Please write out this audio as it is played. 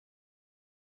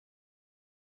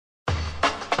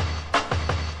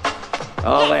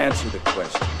I'll answer the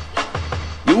question.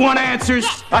 You want answers?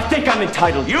 I think I'm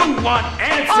entitled. You want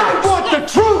answers? I want the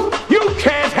truth! You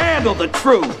can't handle the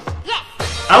truth!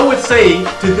 I would say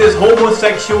to this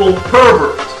homosexual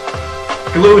pervert,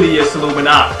 Gluteus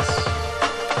Illuminatus.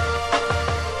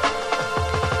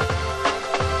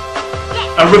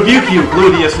 I rebuke you,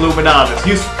 Gluteus Illuminatus,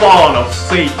 you spawn of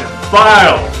Satan,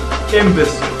 vile,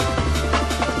 imbecile,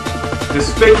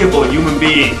 despicable human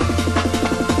being.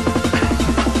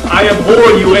 I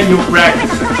abhor you and your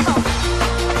practices.